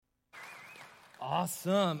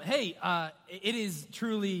Awesome. Hey, it is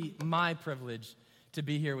truly my privilege to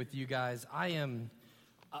be here with you guys. I'm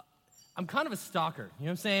kind of a stalker, you know what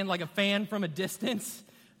I'm saying? Like a fan from a distance.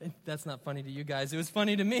 That's not funny to you guys. It was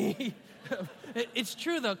funny to me. It's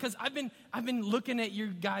true though, because I've been looking at you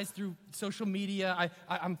guys through social media.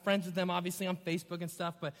 I'm friends with them obviously on Facebook and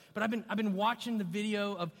stuff. But I've been watching the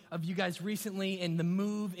video of you guys recently and the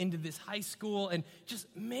move into this high school, and just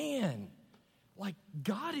man, like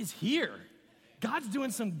God is here. God's doing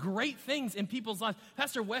some great things in people's lives.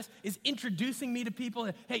 Pastor Wes is introducing me to people.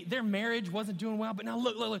 Hey, their marriage wasn't doing well, but now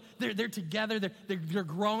look, they're together. They're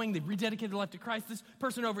growing. They've rededicated their life to Christ. This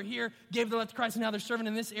person over here gave their life to Christ, and now they're serving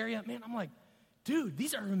in this area. Man, I'm like, dude,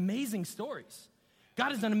 these are amazing stories. God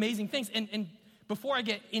has done amazing things. And before I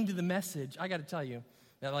get into the message, I got to tell you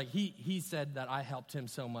that like he said that I helped him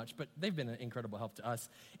so much, but they've been an incredible help to us.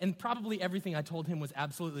 And probably everything I told him was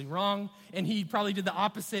absolutely wrong, and he probably did the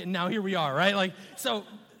opposite, and now here we are, right? Like, so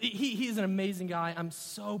he's an amazing guy. I'm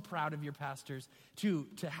so proud of your pastors to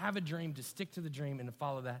have a dream, to stick to the dream, and to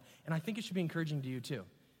follow that. And I think it should be encouraging to you too,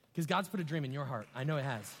 because God's put a dream in your heart. I know it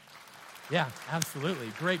has. Yeah, absolutely.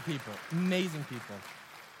 Great people, amazing people.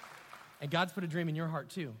 And God's put a dream in your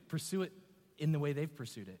heart too. Pursue it in the way they've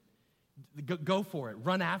pursued it. Go for it.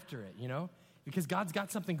 Run after it, you know, because God's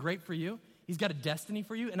got something great for you. He's got a destiny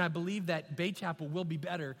for you, and I believe that Bay Chapel will be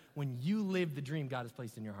better when you live the dream God has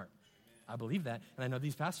placed in your heart. I believe that, and I know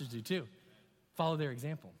these pastors do too. Follow their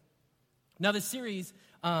example. Now, this series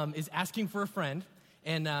is asking for a friend,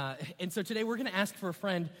 and so today we're going to ask for a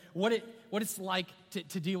friend what it's like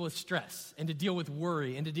to deal with stress and to deal with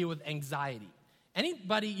worry and to deal with anxiety.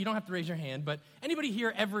 Anybody, you don't have to raise your hand, but anybody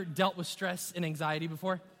here ever dealt with stress and anxiety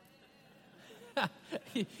before?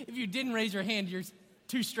 If you didn't raise your hand, you're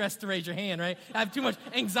too stressed to raise your hand, right? I have too much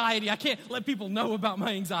anxiety. I can't let people know about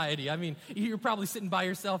my anxiety. I mean, you're probably sitting by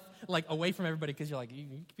yourself, like away from everybody because you're like,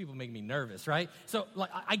 people make me nervous, right? So, like,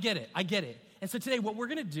 I get it. And so today what we're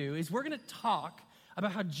going to do is we're going to talk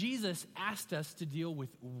about how Jesus asked us to deal with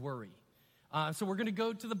worry. So we're going to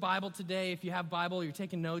go to the Bible today. If you have Bible, you're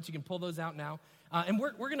taking notes, you can pull those out now. And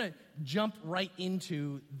we're going to jump right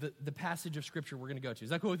into the passage of Scripture we're going to go to.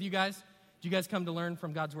 Is that cool with you guys? Do you guys come to learn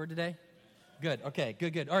from God's Word today? Good. Okay,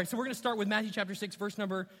 good. All right, so we're going to start with Matthew chapter 6, verse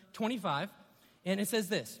number 25. And it says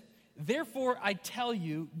this: "Therefore I tell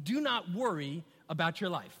you, do not worry about your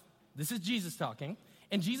life." This is Jesus talking.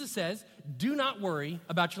 And Jesus says, do not worry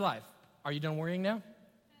about your life. Are you done worrying now?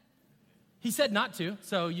 He said not to,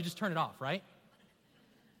 so you just turn it off, right?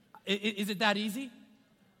 Is it that easy?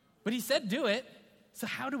 But he said do it. So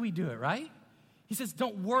how do we do it, right? He says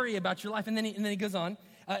don't worry about your life. And then he goes on.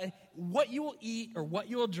 What you will eat or what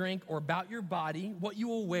you will drink or about your body, what you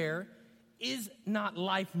will wear, is not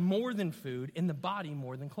life more than food and the body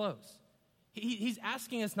more than clothes? He's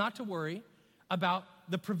asking us not to worry about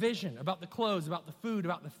the provision, about the clothes, about the food,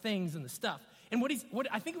 about the things and the stuff. And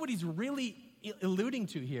I think what he's really alluding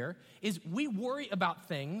to here is we worry about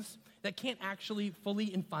things that can't actually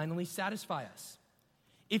fully and finally satisfy us.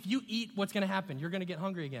 If you eat, what's going to happen? You're going to get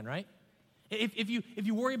hungry again, right? If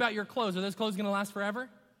you worry about your clothes, are those clothes going to last forever?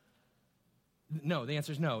 No, the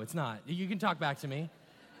answer is no, it's not. You can talk back to me.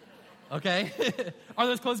 Okay? Are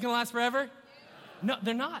those clothes going to last forever? No,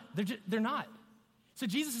 they're not. They're not. So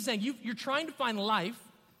Jesus is saying you're trying to find life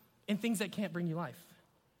in things that can't bring you life.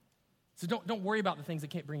 So don't worry about the things that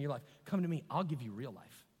can't bring you life. Come to me. I'll give you real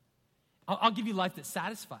life. I'll give you life that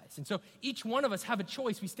satisfies. And so each one of us have a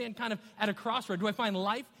choice. We stand kind of at a crossroad. Do I find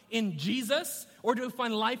life in Jesus, or do I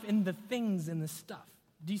find life in the things and the stuff?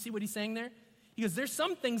 Do you see what he's saying there? He goes, there's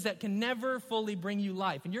some things that can never fully bring you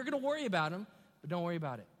life, and you're going to worry about them, but don't worry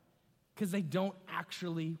about it, because they don't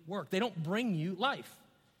actually work. They don't bring you life.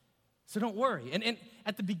 So don't worry. And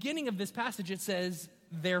at the beginning of this passage, it says,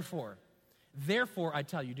 therefore. Therefore, I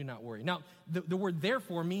tell you, do not worry. Now, the word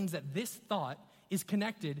therefore means that this thought is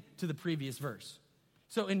connected to the previous verse.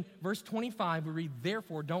 So in verse 25, we read,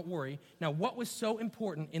 therefore, don't worry. Now, what was so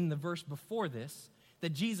important in the verse before this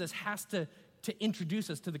that Jesus has to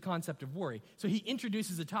introduce us to the concept of worry? So he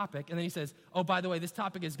introduces a topic, and then he says, oh, by the way, this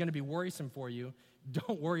topic is going to be worrisome for you.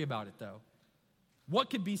 Don't worry about it, though. What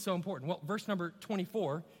could be so important? Well, verse number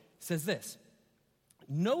 24 says this: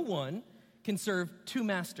 no one can serve two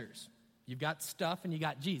masters. You've got stuff and you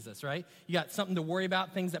got Jesus, right? You got something to worry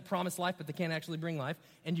about, things that promise life, but they can't actually bring life,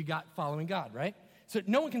 and you got following God, right? So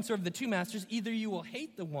no one can serve the two masters. Either you will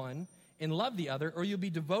hate the one and love the other, or you'll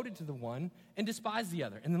be devoted to the one and despise the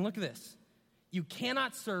other. And then look at this. You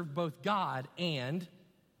cannot serve both God and,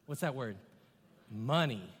 what's that word?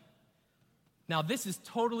 Money. Now, this is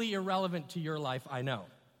totally irrelevant to your life, I know.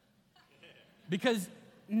 Because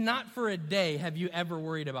not for a day have you ever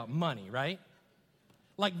worried about money, right?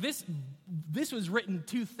 Like this was written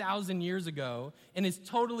 2,000 years ago and is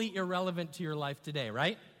totally irrelevant to your life today,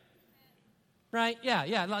 right? Right?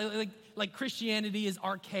 Yeah. Like Christianity is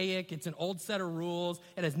archaic. It's an old set of rules.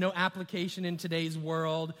 It has no application in today's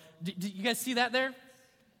world. Do you guys see that there?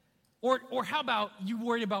 Or how about you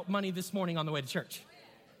worried about money this morning on the way to church?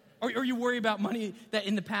 Or you worry about money that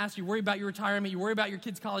in the past, you worry about your retirement, you worry about your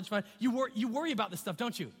kids' college fund. You worry about this stuff,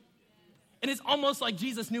 don't you? And it's almost like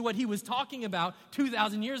Jesus knew what he was talking about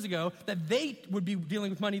 2,000 years ago, that they would be dealing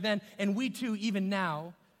with money then, and we too, even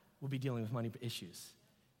now, will be dealing with money issues.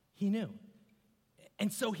 He knew.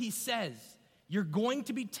 And so he says, you're going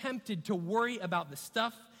to be tempted to worry about the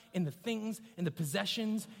stuff and the things and the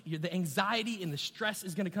possessions. The anxiety and the stress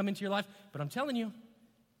is going to come into your life. But I'm telling you,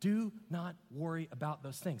 do not worry about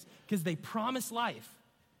those things, because they promise life,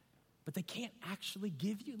 but they can't actually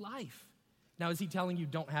give you life. Now, is he telling you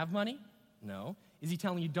don't have money? No. Is he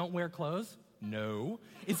telling you don't wear clothes? No.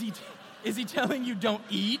 Is he telling you don't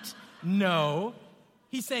eat? No.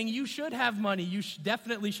 He's saying you should have money. You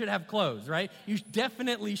definitely should have clothes, right? You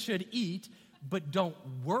definitely should eat, but don't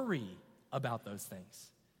worry about those things.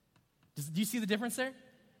 Do you see the difference there?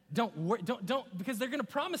 Don't worry, don't, because they're going to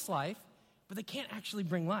promise life, but they can't actually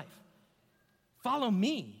bring life. Follow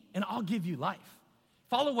me, and I'll give you life.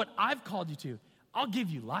 Follow what I've called you to. I'll give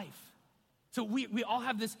you life. So we all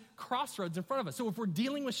have this crossroads in front of us. So if we're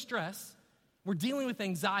dealing with stress, we're dealing with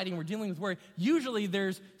anxiety, and we're dealing with worry, usually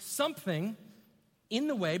there's something in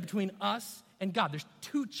the way between us and God. There's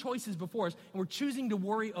two choices before us, and we're choosing to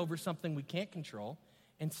worry over something we can't control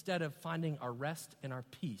instead of finding our rest and our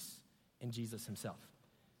peace in Jesus himself.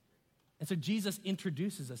 And so Jesus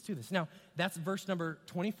introduces us to this. Now, that's verse number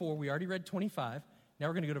 24. We already read 25. Now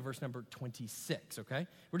we're going to go to verse number 26, okay?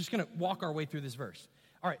 We're just going to walk our way through this verse.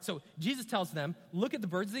 All right, so Jesus tells them, look at the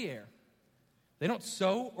birds of the air. They don't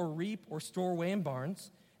sow or reap or store away in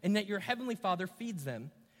barns, and yet your heavenly Father feeds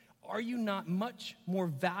them. Are you not much more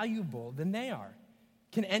valuable than they are?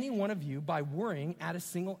 Can any one of you, by worrying, add a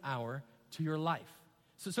single hour to your life?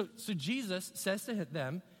 So Jesus says to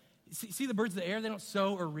them, see the birds of the air? They don't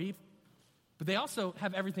sow or reap, but they also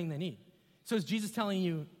have everything they need. So is Jesus telling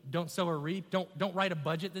you, don't sow or reap? Don't write a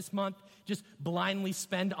budget this month. Just blindly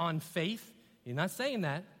spend on faith? He's not saying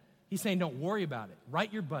that. He's saying don't worry about it.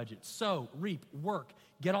 Write your budget, sow, reap, work,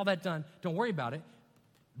 get all that done. Don't worry about it.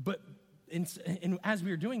 But and as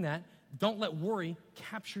we are doing that, don't let worry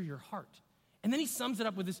capture your heart. And then he sums it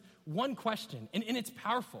up with this one question, and it's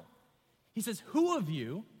powerful. He says, who of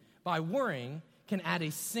you, by worrying, can add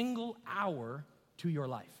a single hour to your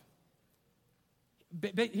life?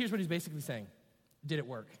 Here's what he's basically saying. Did it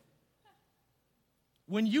work?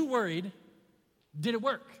 When you worried, did it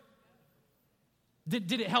work?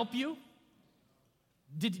 Did it help you?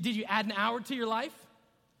 Did you add an hour to your life?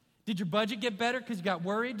 Did your budget get better because you got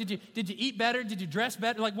worried? Did you eat better? Did you dress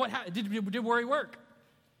better? Like did worry work?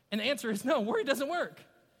 And the answer is no, worry doesn't work.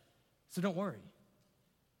 So don't worry.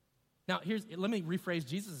 Now let me rephrase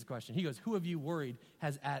Jesus' question. He goes, who of you worried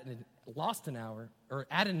has lost an hour or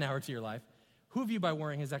added an hour to your life? Who of you by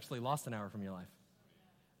worrying has actually lost an hour from your life?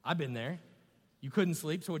 I've been there. You couldn't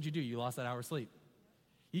sleep, so what'd you do? You lost that hour of sleep.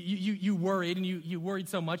 You worried, and you worried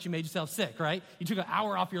so much you made yourself sick, right? You took an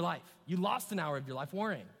hour off your life. You lost an hour of your life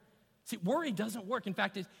worrying. See, worry doesn't work. In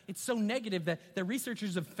fact, it's so negative that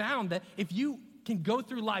researchers have found that if you can go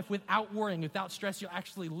through life without worrying, without stress, you'll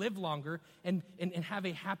actually live longer and have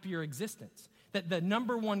a happier existence. That the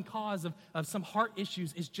number one cause of some heart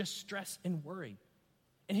issues is just stress and worry.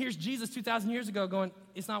 And here's Jesus 2,000 years ago going,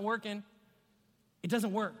 it's not working. It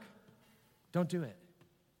doesn't work. Don't do it.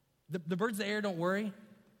 The birds of the air don't worry.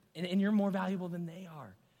 And you're more valuable than they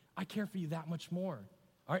are. I care for you that much more.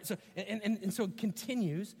 All right, so and so it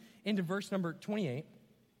continues into verse number 28.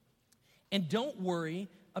 And don't worry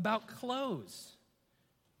about clothes.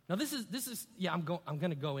 Now this is I'm going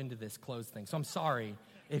to go into this clothes thing. So I'm sorry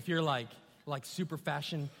if you're like super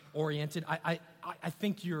fashion oriented. I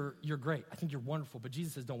think you're great. I think you're wonderful. But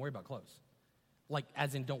Jesus says don't worry about clothes. Like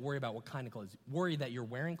as in don't worry about what kind of clothes. Worry that you're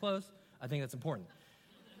wearing clothes. I think that's important.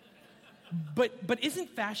 But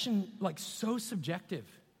isn't fashion like so subjective?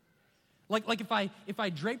 Like if I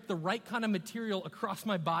drape the right kind of material across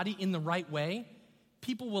my body in the right way,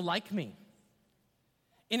 people will like me.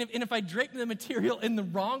 And if I drape the material in the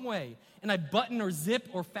wrong way and I button or zip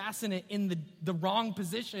or fasten it in the wrong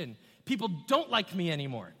position, people don't like me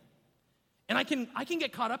anymore. And I can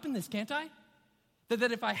get caught up in this, can't I?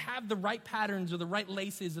 That if I have the right patterns or the right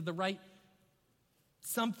laces or the right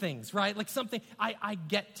somethings, right? Like something, I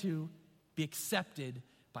get to be accepted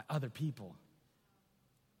by other people.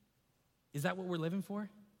 Is that what we're living for?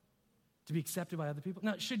 To be accepted by other people?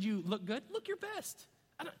 Now, should you look good? Look your best.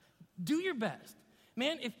 Do your best.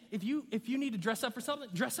 Man, if you need to dress up for something,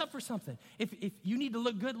 dress up for something. If you need to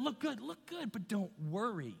look good, but don't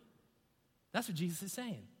worry. That's what Jesus is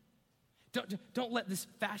saying. Don't let this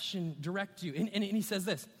fashion direct you. And he says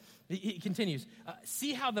this. He continues,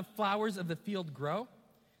 see how the flowers of the field grow?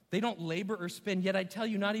 They don't labor or spin, yet I tell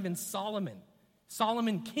you, not even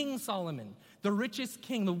King Solomon, the richest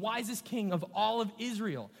king, the wisest king of all of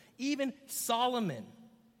Israel, even Solomon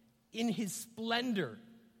in his splendor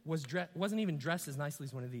wasn't even dressed as nicely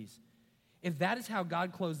as one of these. If that is how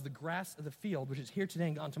God clothes the grass of the field, which is here today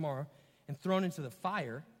and gone tomorrow, and thrown into the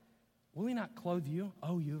fire, will he not clothe you?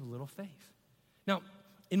 Oh, you have little faith. Now,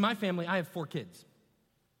 in my family, I have 4 kids.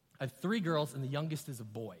 I have 3 girls, and the youngest is a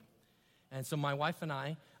boy. And so my wife and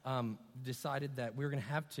I decided that we were going to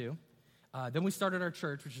have 2. Then we started our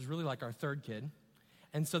church, which is really like our 3rd kid.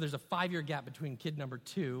 And so there's a 5-year gap between kid number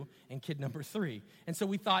 2 and kid number 3. And so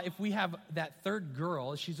we thought if we have that 3rd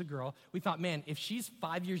girl, she's a girl, we thought, man, if she's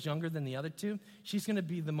 5 years younger than the other 2, she's going to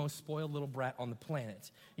be the most spoiled little brat on the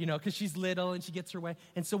planet, because she's little and she gets her way.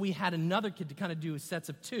 And so we had another kid to kind of do sets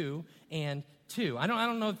of 2 and 2. I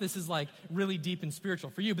don't know if this is like really deep and spiritual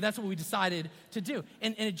for you, but that's what we decided to do.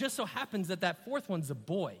 And it just so happens that 4th one's a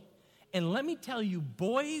boy. And let me tell you,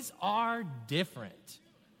 boys are different.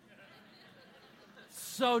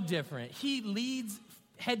 So different. He leads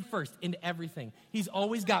head first into everything. He's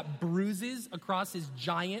always got bruises across his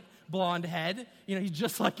giant blonde head. He's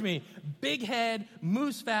just like me. Big head,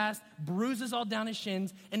 moves fast, bruises all down his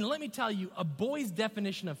shins. And let me tell you, a boy's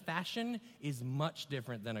definition of fashion is much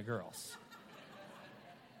different than a girl's.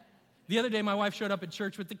 The other day, my wife showed up at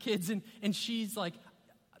church with the kids, and she's like,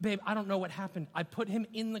 babe, I don't know what happened. I put him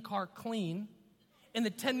in the car clean. In the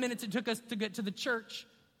 10 minutes it took us to get to the church,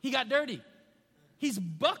 he got dirty. He's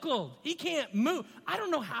buckled. He can't move. I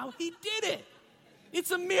don't know how he did it.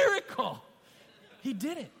 It's a miracle. He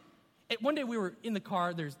did it. And one day we were in the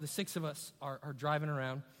car. There's the 6 of us are driving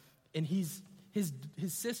around, and his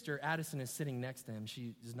sister, Addison, is sitting next to him.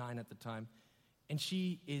 She is 9 at the time, and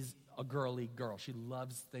she is a girly girl. She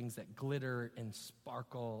loves things that glitter and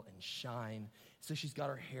sparkle and shine. So she's got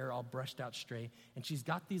her hair all brushed out straight, and she's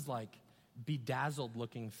got these like bedazzled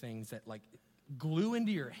looking things that like glue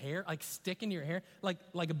into your hair, like stick into your hair, like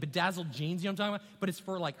a bedazzled jeans, you know what I'm talking about? But it's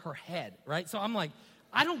for like her head, right? So I'm like,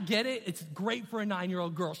 I don't get it. It's great for a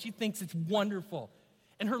 9-year-old girl. She thinks it's wonderful.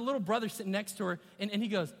 And her little brother's sitting next to her, and he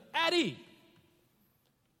goes, Addie.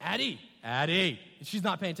 And she's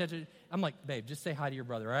not paying attention. I'm like, babe, just say hi to your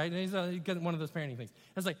brother, right? And he's one of those parenting things.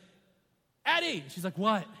 I was like, Addie. She's like,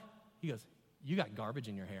 what? He goes, you got garbage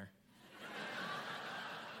in your hair.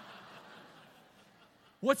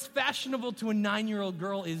 What's fashionable to a 9-year-old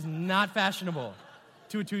girl is not fashionable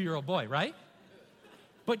to a 2-year-old boy, right?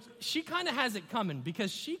 But she kind of has it coming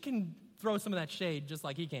because she can throw some of that shade just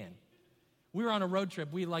like he can. We were on a road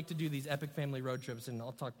trip. We like to do these epic family road trips, and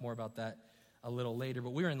I'll talk more about that a little later.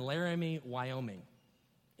 But we were in Laramie, Wyoming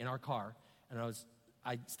in our car, and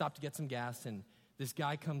I stopped to get some gas, and this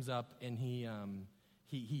guy comes up, and he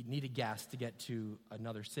needed gas to get to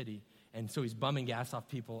another city. And so he's bumming gas off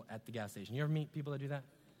people at the gas station. You ever meet people that do that?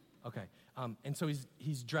 Okay. And so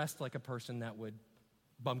he's dressed like a person that would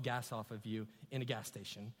bum gas off of you in a gas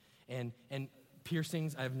station. And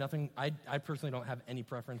piercings, I have nothing, I personally don't have any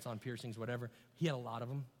preference on piercings, whatever. He had a lot of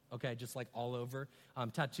them, okay, just like all over.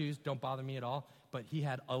 Tattoos don't bother me at all, but he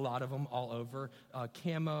had a lot of them all over.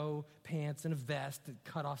 Camo pants and a vest, and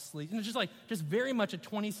cut off sleeves. And it's just very much a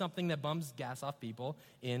 20-something that bums gas off people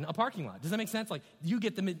in a parking lot. Does that make sense? Like, you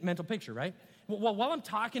get the mental picture, right? Well, while I'm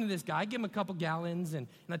talking to this guy, I give him a couple gallons, and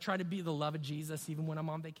I try to be the love of Jesus even when I'm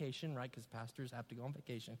on vacation, right? Because pastors have to go on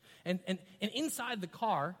vacation. And inside the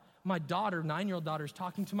car, my daughter, 9-year-old daughter, is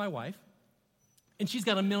talking to my wife, and she's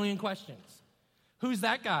got a million questions. Who's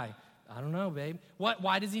that guy? I don't know, babe.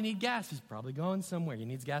 Why does he need gas? He's probably going somewhere. He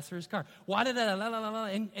needs gas for his car. Why did that?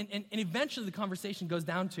 And eventually the conversation goes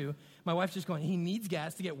down to my wife just going, he needs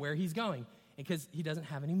gas to get where he's going because he doesn't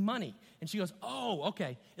have any money. And she goes, oh,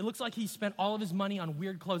 okay. It looks like he spent all of his money on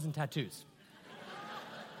weird clothes and tattoos.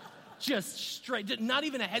 Just straight, not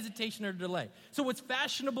even a hesitation or delay. So what's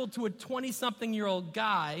fashionable to a 20-something-year-old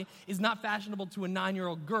guy is not fashionable to a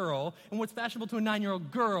 9-year-old girl, and what's fashionable to a 9-year-old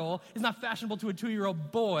girl is not fashionable to a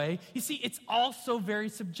 2-year-old boy. You see, it's also very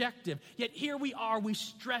subjective. Yet here we are, we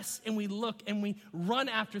stress and we look and we run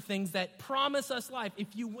after things that promise us life. If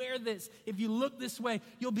you wear this, if you look this way,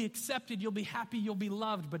 you'll be accepted, you'll be happy, you'll be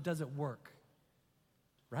loved, but does it work?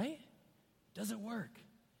 Right? Does it work?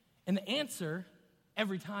 And the answer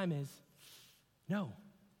every time is no.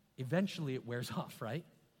 Eventually it wears off, right?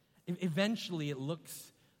 Eventually it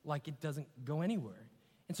looks like it doesn't go anywhere.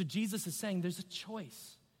 And so Jesus is saying there's a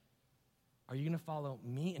choice. Are you going to follow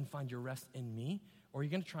me and find your rest in me? Or are you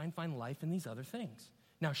going to try and find life in these other things?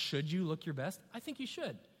 Now, should you look your best? I think you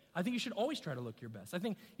should. I think you should always try to look your best. I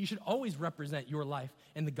think you should always represent your life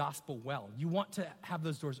and the gospel well. You want to have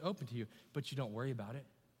those doors open to you, but you don't worry about it.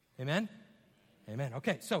 Amen? Amen.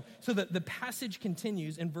 Okay, so the passage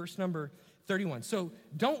continues in verse number 31. So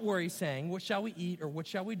don't worry saying, what shall we eat, or what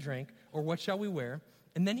shall we drink, or what shall we wear?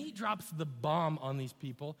 And then he drops the bomb on these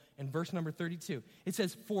people in verse number 32. It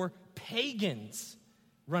says, for pagans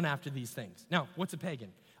run after these things. Now, what's a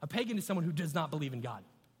pagan? A pagan is someone who does not believe in God.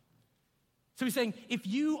 So he's saying, if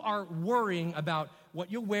you are worrying about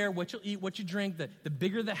what you'll wear, what you'll eat, what you drink, the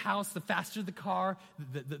bigger the house, the faster the car,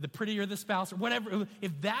 the prettier the spouse, or whatever,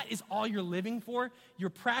 if that is all you're living for, you're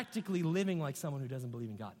practically living like someone who doesn't believe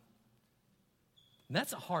in God. And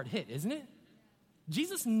that's a hard hit, isn't it?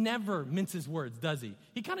 Jesus never minces words, does he?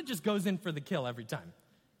 He kind of just goes in for the kill every time.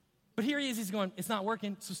 But here he is, he's going, it's not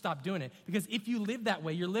working, so stop doing it. Because if you live that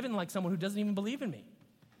way, you're living like someone who doesn't even believe in me.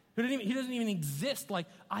 He doesn't even exist like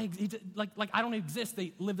I don't exist.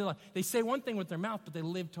 They live their life. They say one thing with their mouth, but they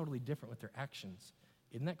live totally different with their actions.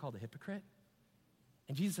 Isn't that called a hypocrite?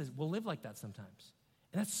 And Jesus says, we'll live like that sometimes.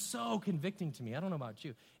 And that's so convicting to me. I don't know about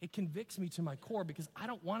you. It convicts me to my core because I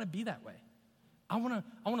don't want to be that way. I want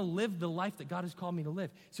to live the life that God has called me to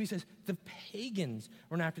live. So he says, the pagans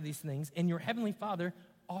run after these things, and your heavenly Father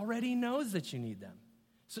already knows that you need them.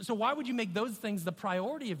 So why would you make those things the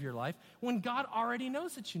priority of your life when God already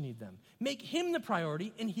knows that you need them? Make him the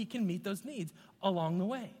priority, and he can meet those needs along the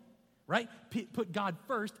way, right? Put God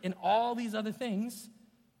first, and all these other things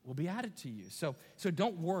will be added to you. So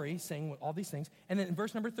don't worry saying all these things. And then in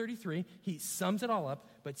verse number 33, he sums it all up,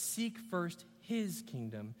 but seek first his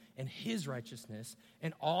kingdom and his righteousness,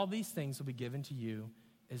 and all these things will be given to you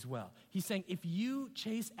as well. He's saying if you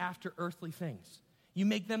chase after earthly things, you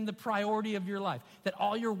make them the priority of your life, that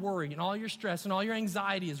all your worry and all your stress and all your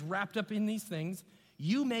anxiety is wrapped up in these things,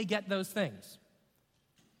 you may get those things,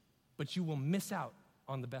 but you will miss out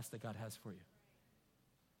on the best that God has for you.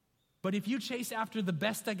 But if you chase after the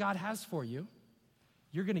best that God has for you,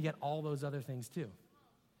 you're going to get all those other things too.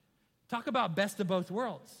 Talk about best of both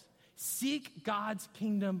worlds. Seek God's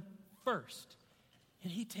kingdom first,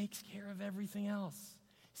 and he takes care of everything else.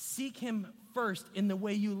 Seek him first in the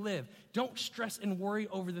way you live. Don't stress and worry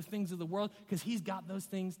over the things of the world because he's got those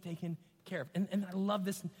things taken care of. And I love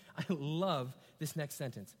this next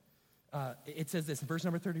sentence. It says this in verse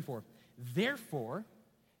number 34. Therefore,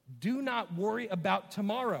 do not worry about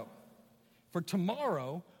tomorrow, for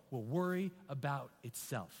tomorrow will worry about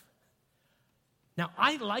itself. Now,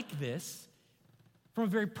 I like this from a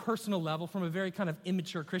very personal level, from a very kind of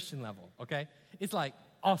immature Christian level, okay? It's like,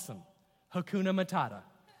 awesome, Hakuna Matata,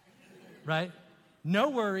 right? No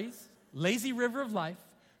worries, lazy river of life,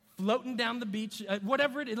 floating down the beach,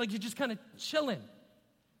 whatever it is, like you're just kind of chilling.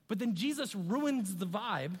 But then Jesus ruins the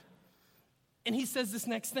vibe, and he says this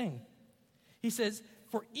next thing. He says,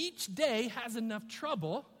 for each day has enough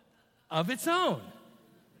trouble of its own.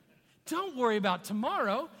 Don't worry about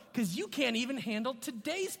tomorrow, because you can't even handle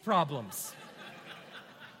today's problems.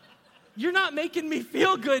 You're not making me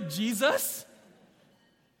feel good, Jesus.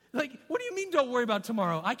 Like, what do you mean don't worry about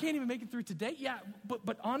tomorrow? I can't even make it through today? Yeah,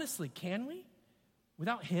 but honestly, can we?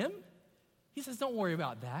 Without him? He says, don't worry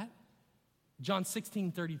about that. John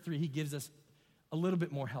 16:33, he gives us a little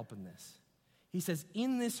bit more help in this. He says,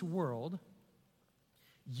 in this world,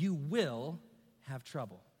 you will have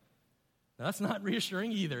trouble. Now, that's not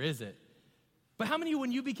reassuring either, is it? But how many of you,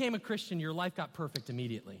 when you became a Christian, your life got perfect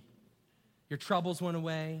immediately? Your troubles went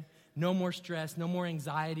away. No more stress, no more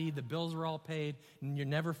anxiety. The bills were all paid, and you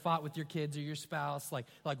never fought with your kids or your spouse. Like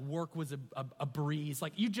work was a breeze.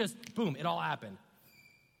 Like you just, boom, it all happened.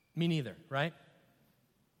 Me neither, right?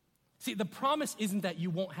 See, the promise isn't that you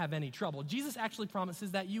won't have any trouble. Jesus actually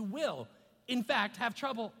promises that you will, in fact, have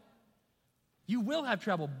trouble. You will have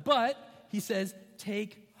trouble, but he says,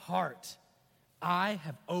 take heart. I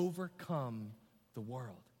have overcome the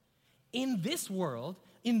world. In this world,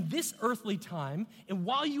 in this earthly time, and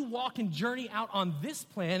while you walk and journey out on this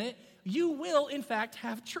planet, you will, in fact,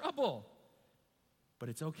 have trouble. But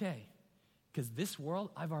it's okay, because this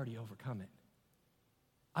world, I've already overcome it.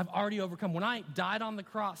 I've already overcome. When I died on the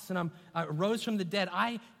cross and I rose from the dead,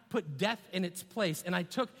 I put death in its place, and I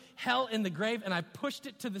took hell in the grave, and I pushed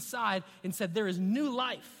it to the side and said, there is new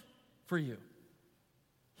life for you.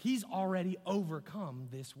 He's already overcome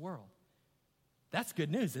this world. That's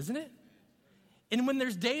good news, isn't it? And when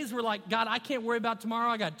there's days where like, God, I can't worry about tomorrow,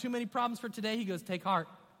 I got too many problems for today, he goes, take heart.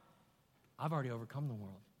 I've already overcome the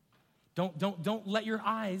world. Don't let your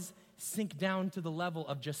eyes sink down to the level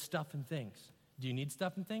of just stuff and things. Do you need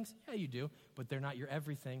stuff and things? Yeah, you do, but they're not your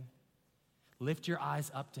everything. Lift your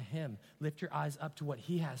eyes up to him. Lift your eyes up to what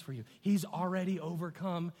he has for you. He's already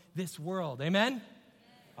overcome this world. Amen?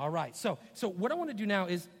 All right. So what I want to do now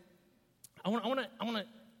is I want to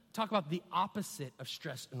talk about the opposite of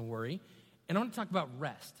stress and worry, and I want to talk about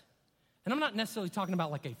rest. And I'm not necessarily talking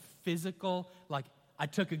about like a physical, like I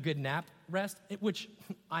took a good nap rest, which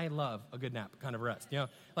I love a good nap kind of rest. You know,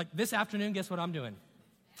 like this afternoon, guess what I'm doing?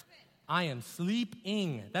 I am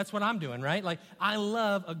sleeping. That's what I'm doing, right? Like, I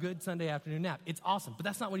love a good Sunday afternoon nap. It's awesome, but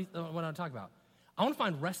that's not what I'm talking about. I want to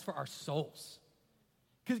find rest for our souls.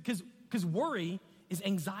 Because worry is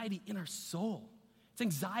anxiety in our soul. It's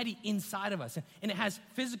anxiety inside of us. And it has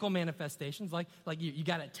physical manifestations, like you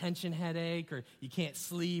got a tension headache or you can't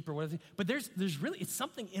sleep or whatever. But there's really, it's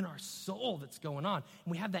something in our soul that's going on.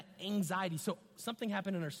 And we have that anxiety. So something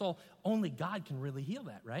happened in our soul. Only God can really heal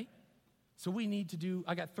that, right? So we need to do,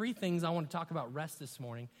 I got 3 things I want to talk about rest this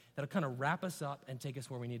morning that'll kind of wrap us up and take us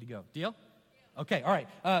where we need to go. Deal? Okay, all right.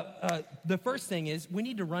 The first thing is we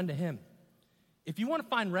need to run to him. If you want to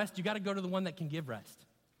find rest, you got to go to the one that can give rest.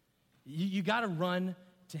 You got to run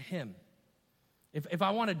to him. If I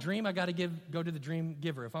want a dream, I got to go to the dream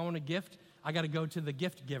giver. If I want a gift, I got to go to the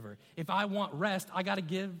gift giver. If I want rest, I got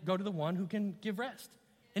to go to the one who can give rest.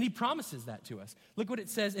 And he promises that to us. Look what it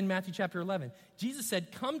says in Matthew chapter 11. Jesus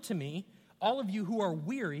said, "Come to me, all of you who are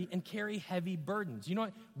weary and carry heavy burdens." You know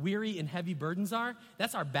what weary and heavy burdens are?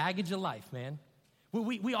 That's our baggage of life, man.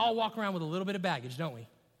 We all walk around with a little bit of baggage, don't we?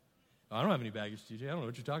 Oh, I don't have any baggage, TJ. I don't know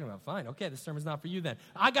what you're talking about. Fine. Okay, this sermon's not for you then.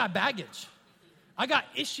 I got baggage. I got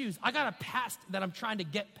issues. I got a past that I'm trying to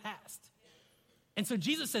get past. And so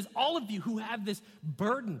Jesus says, all of you who have this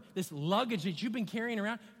burden, this luggage that you've been carrying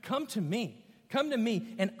around, come to me. Come to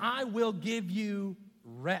me, and I will give you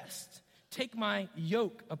rest. Take my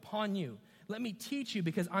yoke upon you. Let me teach you,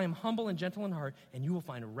 because I am humble and gentle in heart, and you will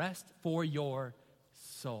find rest for your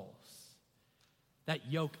souls.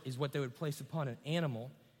 That yoke is what they would place upon an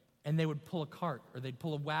animal, and they would pull a cart, or they'd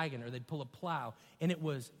pull a wagon, or they'd pull a plow, and it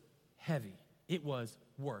was heavy. It was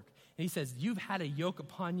work. And he says, you've had a yoke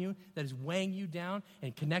upon you that is weighing you down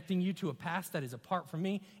and connecting you to a past that is apart from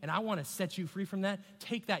me, and I want to set you free from that.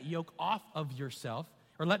 Take that yoke off of yourself,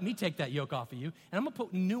 or let me take that yoke off of you, and I'm going to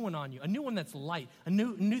put a new one on you, a new one that's light, a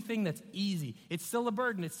new thing that's easy. It's still a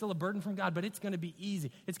burden. It's still a burden from God, but it's going to be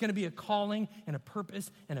easy. It's going to be a calling and a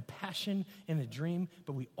purpose and a passion and a dream,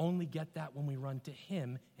 but we only get that when we run to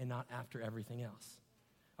him and not after everything else.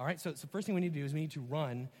 All right, so first thing we need to do is we need to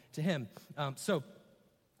run to him. So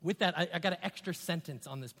with that, I got an extra sentence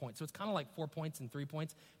on this point. So it's kind of like 4 points and 3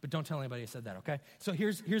 points, but don't tell anybody I said that, okay? So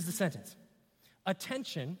here's the sentence.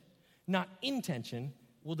 Attention, not intention,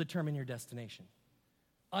 will determine your destination.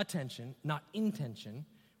 Attention, not intention,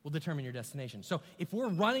 will determine your destination. So if we're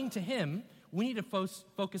running to him, we need to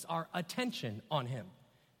focus our attention on him.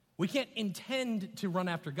 We can't intend to run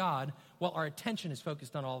after God while our attention is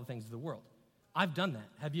focused on all the things of the world. I've done that.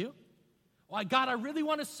 Have you? Well, God, I really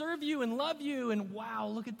want to serve you and love you, and wow,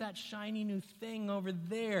 look at that shiny new thing over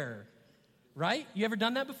there, right? You ever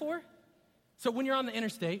done that before? So when you're on the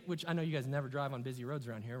interstate, which I know you guys never drive on busy roads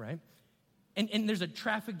around here, right? And there's a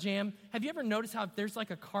traffic jam. Have you ever noticed how if there's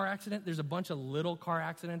like a car accident, there's a bunch of little car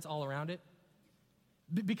accidents all around it?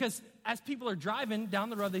 Because as people are driving down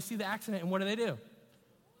the road, they see the accident, and what do?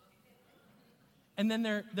 And then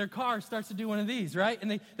their car starts to do one of these, right?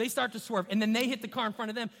 And they start to swerve, and then they hit the car in front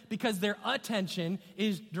of them because their attention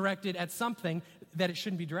is directed at something that it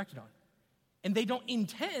shouldn't be directed on. And they don't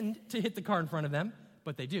intend to hit the car in front of them,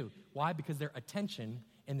 but they do. Why? Because their attention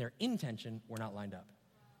and their intention were not lined up.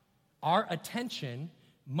 Our attention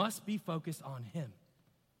must be focused on him.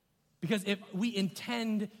 Because if we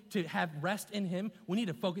intend to have rest in him, we need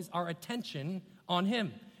to focus our attention on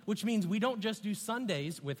him, which means we don't just do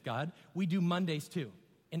Sundays with God, we do Mondays too,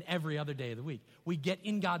 and every other day of the week. We get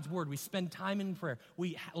in God's word, we spend time in prayer,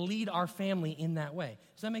 we lead our family in that way.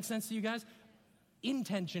 Does that make sense to you guys?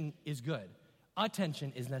 Intention is good.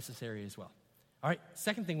 Attention is necessary as well. All right,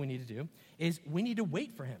 second thing we need to do is we need to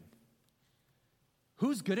wait for him.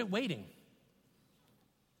 Who's good at waiting?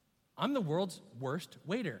 I'm the world's worst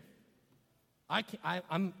waiter.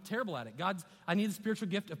 I'm terrible at it. I need a spiritual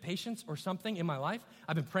gift of patience or something in my life.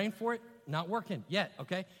 I've been praying for it, not working yet,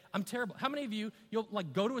 okay? I'm terrible. How many of you'll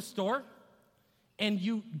like go to a store and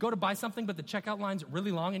you go to buy something, but the checkout line's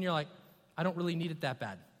really long and you're like, I don't really need it that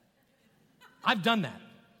bad. I've done that.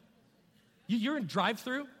 You're in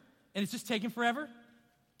drive-through and it's just taking forever.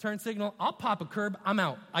 Turn signal, I'll pop a curb, I'm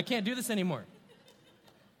out. I can't do this anymore.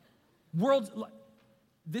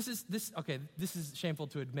 This is shameful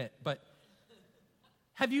to admit, but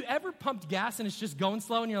have you ever pumped gas and it's just going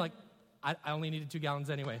slow and you're like, I only needed 2 gallons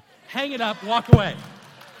anyway. Hang it up, walk away.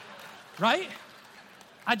 Right?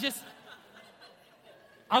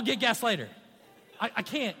 I'll get gas later. I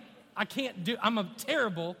can't I'm a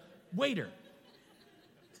terrible waiter.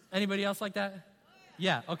 Anybody else like that?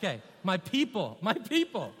 Yeah, okay. My people.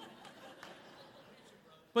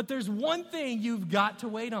 But there's one thing you've got to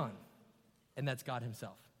wait on, and that's God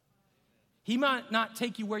himself. He might not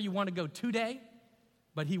take you where you want to go today,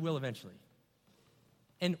 but he will eventually.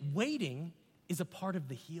 And waiting is a part of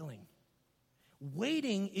the healing.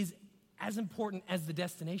 Waiting is as important as the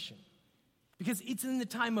destination, because it's in the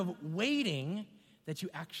time of waiting that you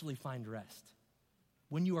actually find rest,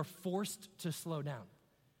 when you are forced to slow down.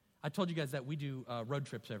 I told you guys that we do road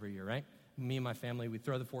trips every year, right? Me and my family, we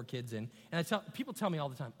throw the 4 kids in. And people tell me all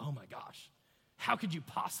the time, oh my gosh, how could you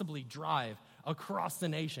possibly drive across the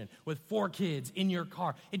nation with 4 kids in your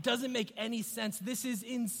car? It doesn't make any sense. This is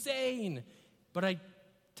insane. But I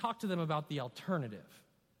talk to them about the alternative.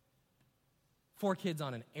 4 kids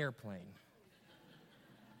on an airplane.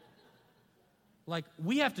 Like,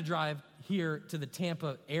 we have to drive here to the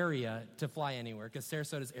Tampa area to fly anywhere, because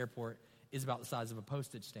Sarasota's airport is about the size of a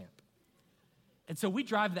postage stamp. And so we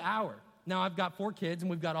drive the hour. Now, I've got 4 kids, and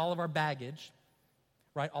we've got all of our baggage,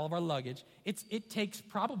 right, all of our luggage. It takes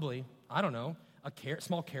probably, I don't know, a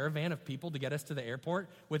small caravan of people to get us to the airport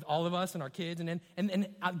with all of us and our kids, and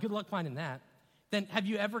good luck finding that. Then have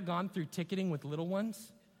you ever gone through ticketing with little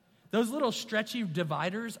ones? Those little stretchy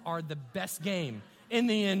dividers are the best game in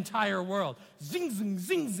the entire world. Zing, zing,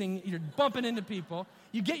 zing, zing. You're bumping into people.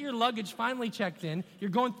 You get your luggage finally checked in. You're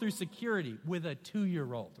going through security with a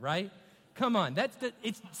 2-year-old, right? Come on,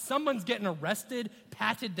 someone's getting arrested,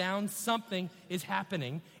 patted down, something is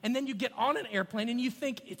happening. And then you get on an airplane and you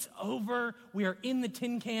think it's over. We are in the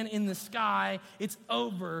tin can in the sky. It's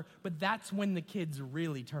over. But that's when the kids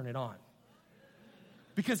really turn it on.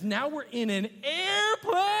 Because now we're in an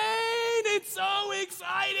airplane. It's so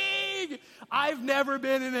exciting. I've never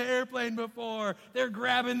been in an airplane before. They're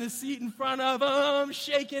grabbing the seat in front of them,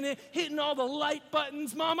 shaking it, hitting all the light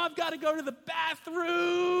buttons. Mom, I've got to go to the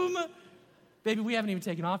bathroom. Baby, we haven't even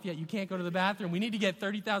taken off yet. You can't go to the bathroom. We need to get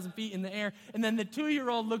 30,000 feet in the air. And then the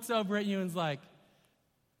 2-year-old looks over at you and is like,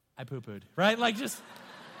 I poo-pooed, right? Like, just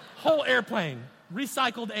whole airplane,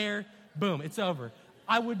 recycled air, boom, it's over.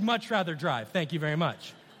 I would much rather drive. Thank you very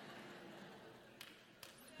much.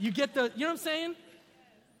 You know what I'm saying?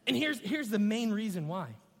 And here's the main reason why.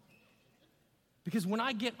 Because when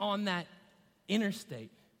I get on that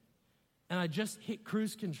interstate and I just hit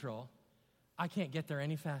cruise control, I can't get there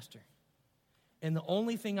any faster. And the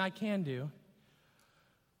only thing I can do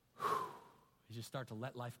is just start to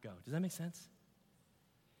let life go. Does that make sense?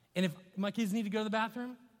 And if my kids need to go to the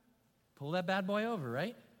bathroom, pull that bad boy over,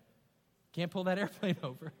 right? Can't pull that airplane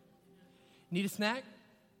over. Need a snack?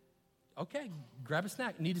 Okay, grab a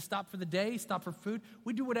snack. Need to stop for the day, stop for food.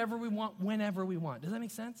 We do whatever we want, whenever we want. Does that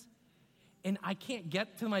make sense? And I can't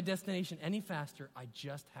get to my destination any faster. I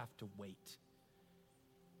just have to wait.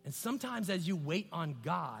 And sometimes as you wait on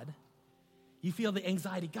God, you feel the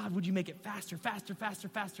anxiety. God, would you make it faster, faster, faster,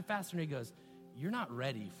 faster, faster? And he goes, you're not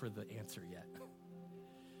ready for the answer yet.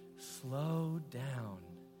 Slow down.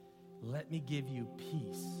 Let me give you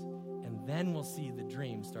peace. And then we'll see the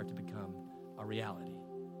dream start to become a reality.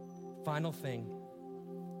 Final thing,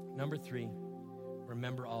 number 3,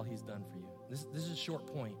 remember all he's done for you. This is a short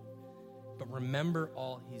point, but remember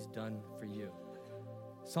all he's done for you.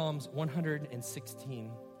 Psalms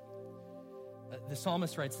 116, the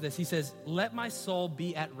psalmist writes this. He says, let my soul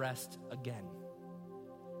be at rest again,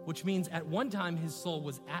 which means at one time his soul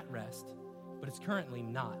was at rest, but it's currently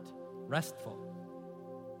not restful.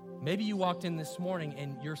 Maybe you walked in this morning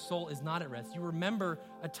and your soul is not at rest. You remember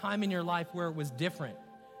a time in your life where it was different,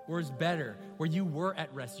 where it was better, where you were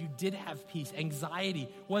at rest. You did have peace. Anxiety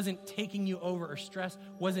wasn't taking you over, or stress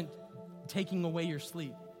wasn't taking away your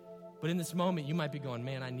sleep. But in this moment, you might be going,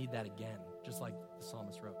 man, I need that again, just like the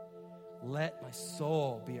psalmist wrote. Let my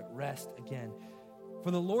soul be at rest again.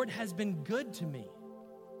 For the Lord has been good to me.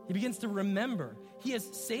 He begins to remember. He has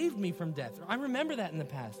saved me from death. I remember that in the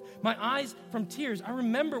past. My eyes from tears. I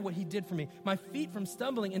remember what he did for me. My feet from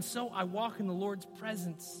stumbling. And so I walk in the Lord's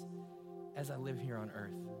presence as I live here on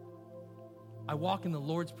earth. I walk in the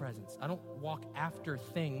Lord's presence. I don't walk after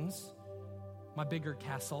things, my bigger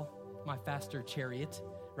castle, my faster chariot,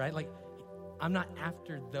 right? Like, I'm not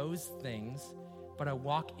after those things, but I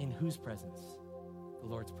walk in whose presence? The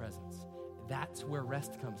Lord's presence. That's where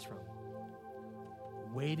rest comes from.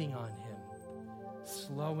 Waiting on him,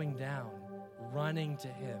 slowing down, running to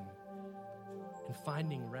him, and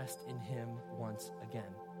finding rest in him once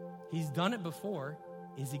again. He's done it before.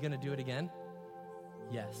 Is he going to do it again?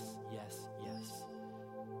 yes, yes, yes.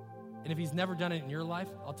 And if he's never done it in your life,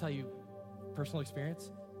 I'll tell you, personal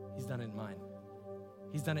experience, he's done it in mine.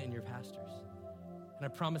 He's done it in your pastor's. And I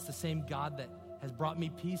promise the same God that has brought me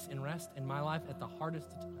peace and rest in my life at the hardest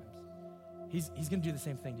of times, he's going to do the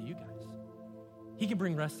same thing to you guys. He can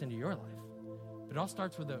bring rest into your life. But it all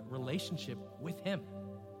starts with a relationship with him.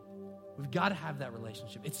 We've got to have that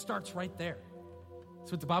relationship. It starts right there.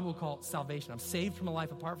 It's what the Bible will call salvation. I'm saved from a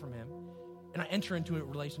life apart from him, and I enter into a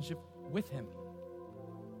relationship with him.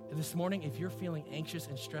 And this morning, if you're feeling anxious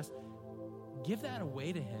and stressed, give that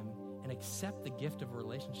away to him and accept the gift of a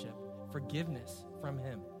relationship, forgiveness from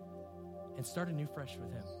him, and start anew fresh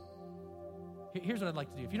with him. Here's what I'd like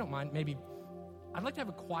to do. If you don't mind, maybe I'd like to have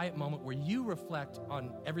a quiet moment where you reflect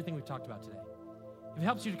on everything we've talked about today. If it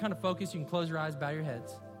helps you to kind of focus, you can close your eyes, bow your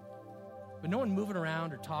heads. But no one moving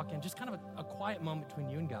around or talking, just kind of a quiet moment between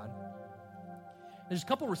you and God. There's a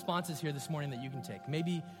couple responses here this morning that you can take.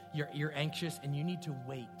 Maybe you're anxious and you need to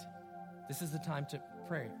wait. This is the time to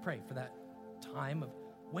pray for that time of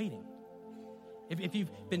waiting. If you've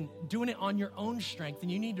been doing it on your own strength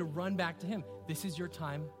and you need to run back to him, this is your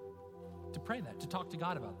time to pray that, to talk to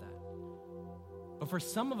God about that. But for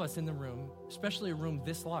some of us in the room, especially a room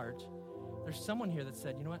this large, there's someone here that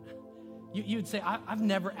said, you know what? You would say, I've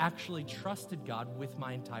never actually trusted God with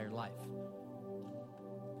my entire life.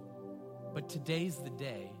 But today's the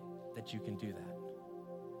day that you can do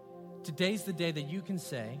that. Today's the day that you can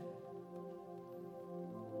say,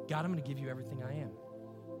 God, I'm going to give you everything I am.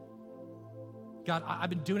 God, I've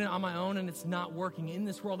been doing it on my own and it's not working. In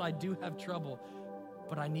this world, I do have trouble,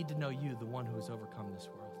 but I need to know you, the one who has overcome this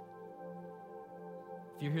world.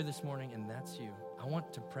 If you're here this morning and that's you, I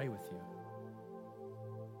want to pray with you.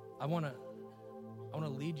 I want to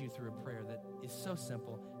lead you through a prayer that is so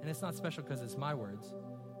simple, and it's not special because it's my words.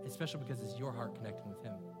 It's special because it's your heart connecting with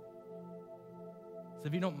him. So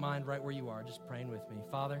if you don't mind, right where you are, just praying with me.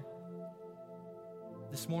 Father,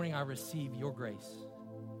 this morning I receive your grace,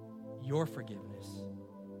 your forgiveness.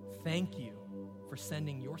 Thank you for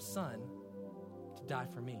sending your son to die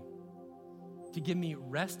for me, to give me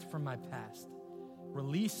rest from my past,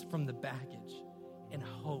 release from the baggage, and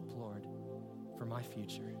hope, Lord, for my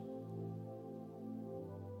future.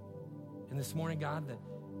 And this morning, God, that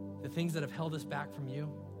the things that have held us back from you,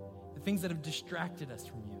 the things that have distracted us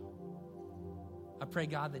from you, I pray,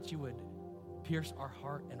 God, that you would pierce our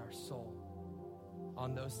heart and our soul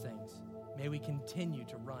on those things. May we continue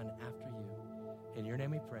to run after you. In your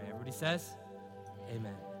name we pray. Everybody says,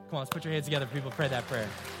 amen. Come on, let's put your hands together for people. Pray that prayer.